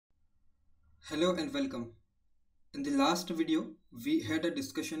Hello and welcome. In the last video, we had a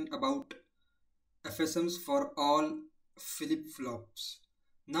discussion about FSMs for all flip-flops.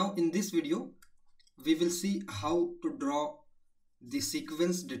 Now in this video, we will see how to draw the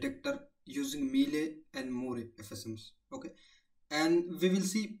sequence detector using Mealy and Moore FSMs. Okay, and we will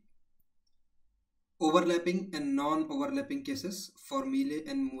see overlapping and non-overlapping cases for Mealy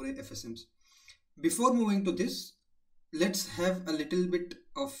and Moore FSMs. Before moving to this, let's have a little bit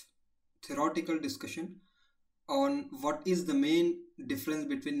of theoretical discussion on what is the main difference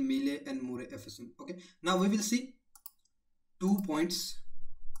between Mealy and Moore FSM. Okay, now we will see 2 points.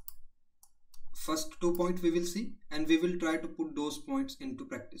 First 2 points we will see, and we will try to put those points into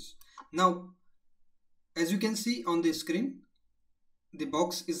practice. Now, as you can see on the screen, the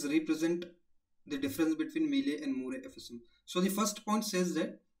box is represent the difference between Mealy and Moore FSM. So the first point says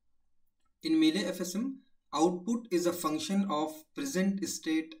that in Mealy FSM, output is a function of present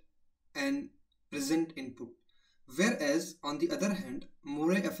state and present input. Whereas on the other hand,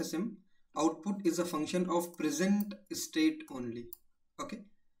 Moore FSM output is a function of present state only. Okay.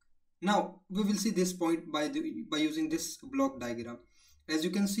 Now we will see this point by using this block diagram. As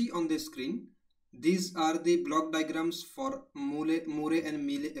you can see on the screen, these are the block diagrams for Moore and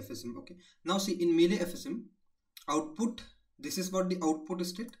Mealy FSM. Okay. Now see, in Mealy FSM, output, this is what the output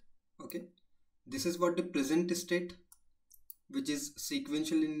state. Okay. This is what the present state, which is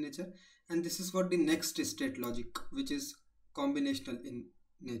sequential in nature, and this is what the next state logic, which is combinational in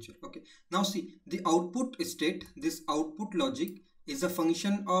nature. Okay, now see, the output state, this output logic is a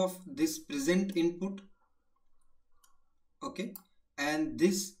function of this present input, okay, and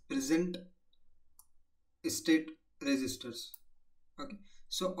this present state resistors. Okay,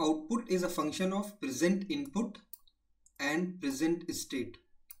 so output is a function of present input and present state,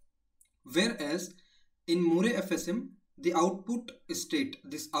 whereas in Moore FSM, the output state,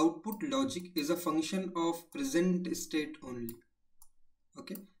 this output logic is a function of present state only.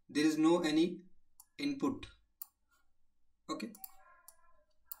 Okay, there is no any input. Okay,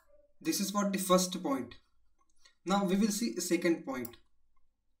 this is what the first point. Now we will see a second point.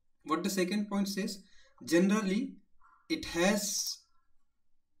 What the second point says, generally it has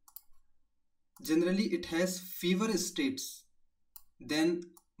fewer states than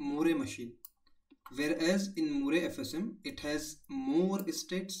Moore machine, whereas in Moore FSM it has more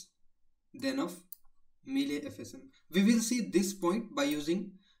states than of Mealy FSM. We will see this point by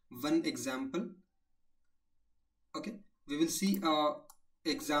using one example. Okay, we will see a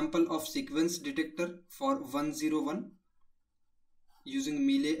example of sequence detector for 101 using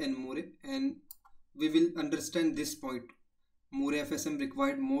Mealy and Moore, and we will understand this point. Moore FSM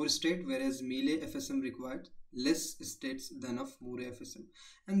required more state, whereas Mealy FSM required less states than of Moore FSM.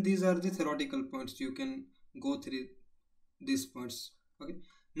 And these are the theoretical points. You can go through these points. Okay,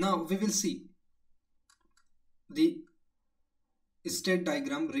 now we will see the state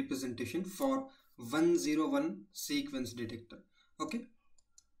diagram representation for 101 sequence detector. Okay,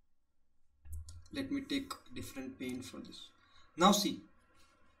 let me take different paint for this. Now see,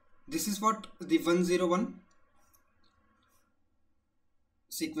 this is what the 101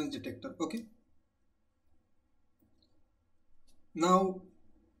 sequence detector. Okay, now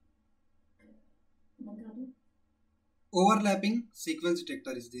overlapping sequence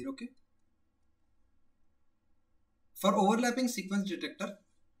detector is there. Okay, for overlapping sequence detector,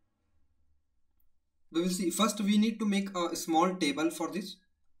 we will see, first we need to make a small table for this.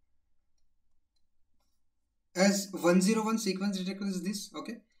 As 101 sequence detector is this.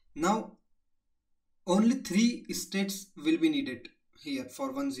 Okay, now only 3 states will be needed here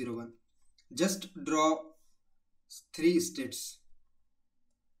for 101. Just draw 3 states.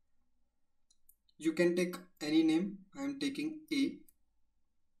 You can take any name. I am taking A,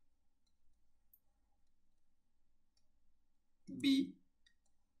 B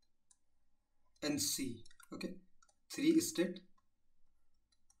and C. Okay, 3 state.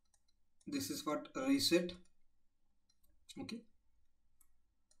 This is what reset. Okay,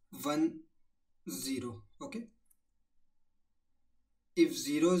 1 0. Okay, if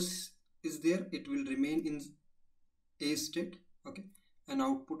 0 is there, it will remain in A state. Okay, and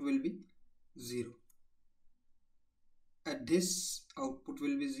output will be 0. At this, output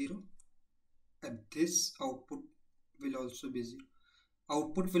will be 0. At this, output will also be 0.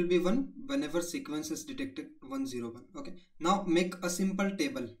 Output will be 1 whenever sequence is detected 101. Okay, now make a simple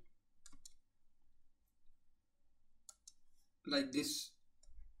table like this.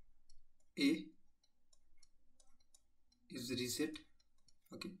 A is reset.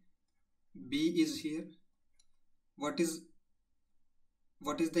 Okay, B is here. What is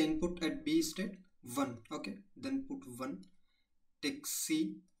the input at B state? 1. Okay, then put 1. Take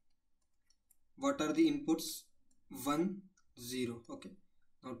C, what are the inputs? 1 0. Okay,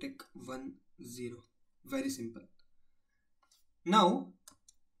 now take 1 0. Very simple. Now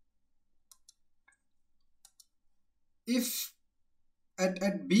if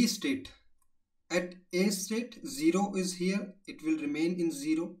at B state, at A state 0 is here, it will remain in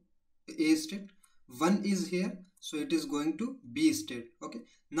 0 A state. 1 is here, so it is going to B state. Okay,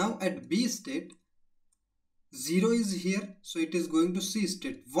 now at B state 0 is here, so it is going to C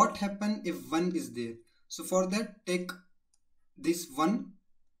state. What happen if 1 is there? So for that, take this 1,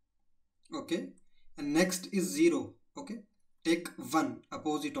 okay, and next is 0. Okay, take 1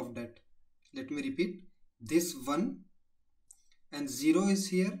 opposite of that. Let me repeat, this 1 and 0 is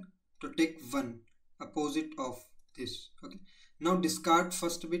here, to take 1 opposite of this. Okay, now discard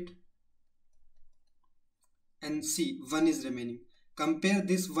first bit and see 1 is remaining. Compare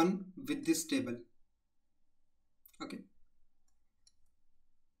this 1 with this table. Okay,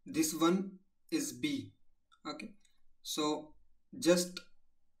 this one is B. Okay, so just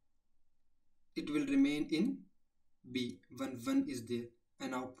it will remain in B when 1 is there,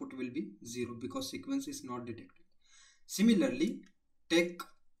 and output will be 0 because sequence is not detected. Similarly, take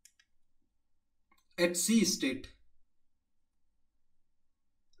at C state.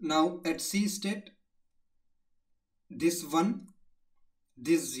 Now at C state, this 1,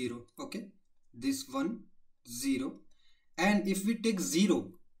 this 0. Okay, this 1 0, and if we take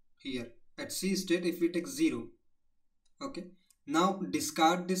 0 here at C state, if we take 0, okay, now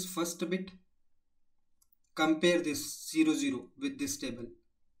discard this first bit, compare this 0 0 with this table.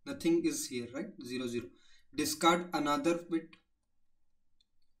 Nothing is here, right? 0 0. Discard another bit,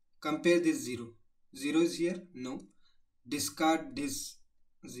 compare this 0. 0 is here, no. Discard this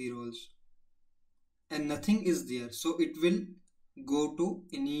 0 also, and nothing is there, so it will go to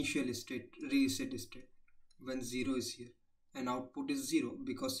initial state, reset state, when 0 is here, and output is 0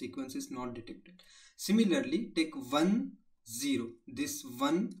 because sequence is not detected. Similarly, take 1 0, this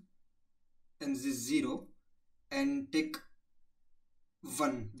 1 and this 0, and take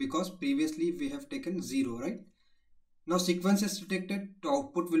 1 because previously we have taken 0, right? Now sequence is detected, the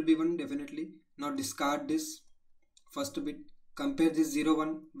output will be 1 definitely. Now discard this first bit, compare this 0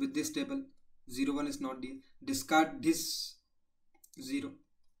 1 with this table. 0 1 is not there. Discard this 0.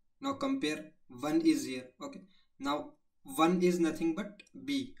 Now compare, 1 is here. Okay, now 1 is nothing but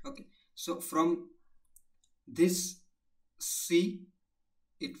B. Okay, so from this C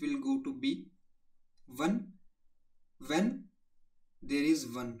it will go to B 1 when there is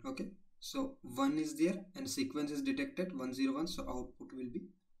 1. Okay, so 1 is there and sequence is detected 1 0 1, so output will be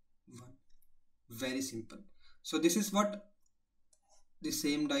 1. Very simple. So this is what the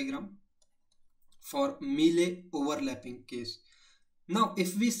same diagram for Mealy overlapping case. Now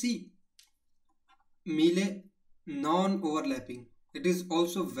if we see Mealy non-overlapping, it is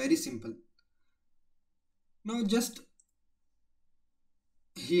also very simple. Now just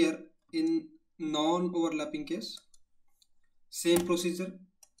here in non-overlapping case, same procedure,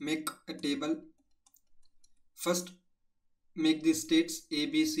 make a table. First make the states A,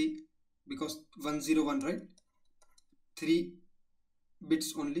 B, C, because 1 0 1, right? 3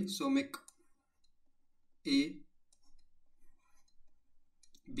 bits only, so make A,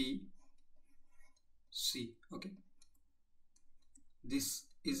 B, C. Okay, this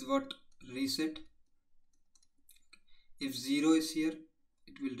is what reset. If 0 is here,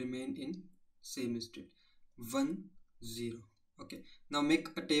 it will remain in same state 1 0. Okay, now make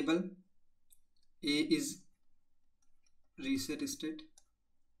a table. A is reset state,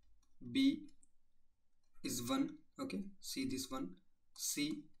 B is 1. Okay, see this 1,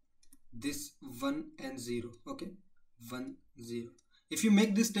 C this 1 and 0. Okay, 1 0. If you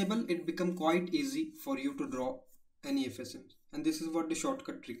make this table, it become quite easy for you to draw any FSM, and this is what the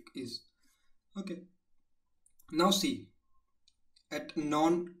shortcut trick is. Okay, now see at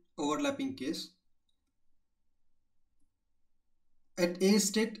non-overlapping case, at A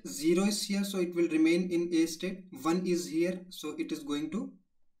state 0 is here, so it will remain in A state. 1 is here, so it is going to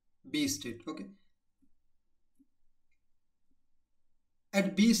B state. Okay,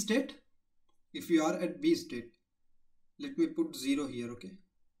 at B state, if you are at B state, let me put 0 here. Okay,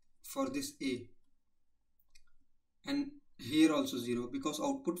 for this A, and here also 0 because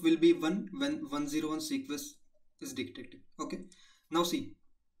output will be 1 when 1 0 1 sequence is detected. Okay, now see,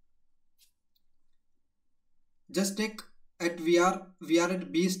 just take at we are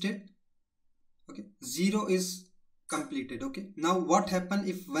at B state. Okay, 0 is completed. Okay, now what happen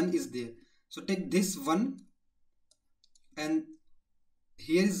if 1 is there? So take this 1 and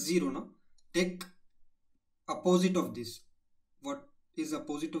here is 0. Now take opposite of this. What is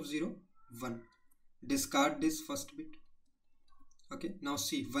opposite of 0? 1. Discard this first bit. Okay, now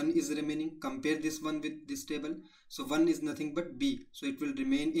see, 1 is remaining. Compare this one with this table. So 1 is nothing but B, so it will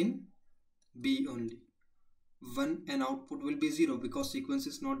remain in B only. 1 and output will be 0 because sequence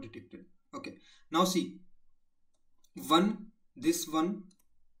is not detected. Okay, now see, 1, this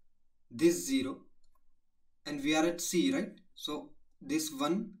 0, and we are at C, right? So this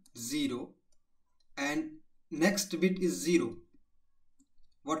 1 0 and next bit is 0.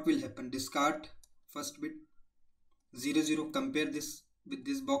 What will happen? Discard first bit, 0 0. Compare this with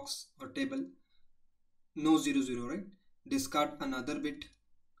this box or table, no 0 0, right? Discard another bit,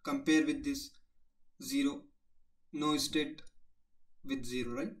 compare with this 0, no state with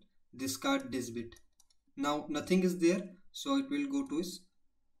 0, right? Discard this bit. Now nothing is there, so it will go to its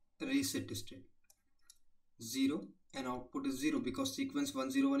reset state, 0, and output is 0 because sequence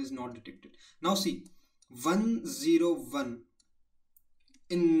 101 is not detected. Now see, 101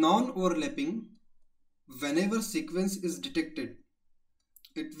 in non-overlapping, whenever sequence is detected,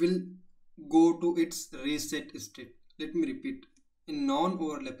 it will go to its reset state. Let me repeat. In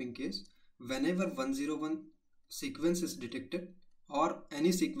non-overlapping case, whenever 101 sequence is detected, or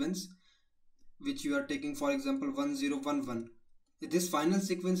any sequence which you are taking, for example 1011, if this final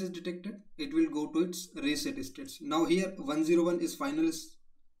sequence is detected, it will go to its reset states. Now here 101 is final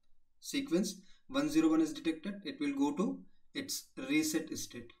sequence, 101 is detected, it will go to its reset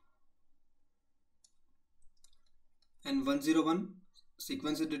state, and 101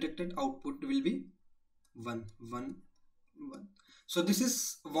 sequence is detected, output will be 1 1 1. So this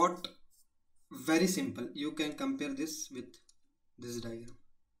is what, very simple. You can compare this with this diagram,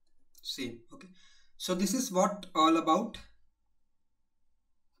 same. Okay, so this is what all about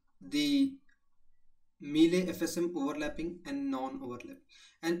the Mealy FSM overlapping and non-overlapping.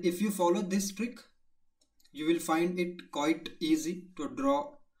 And if you follow this trick, you will find it quite easy to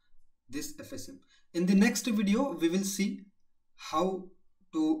draw this FSM. In the next video, we will see how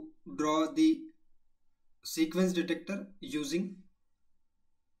to draw the sequence detector using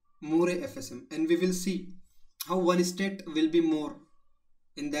Mealy FSM, and we will see how one state will be more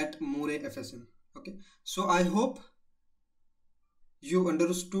in that Mealy FSM. Okay, so I hope you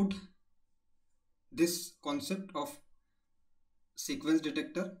understood this concept of sequence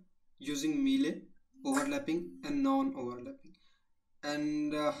detector using Mealy, overlapping and non-overlapping.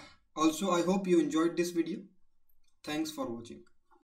 And also I hope you enjoyed this video. Thanks for watching.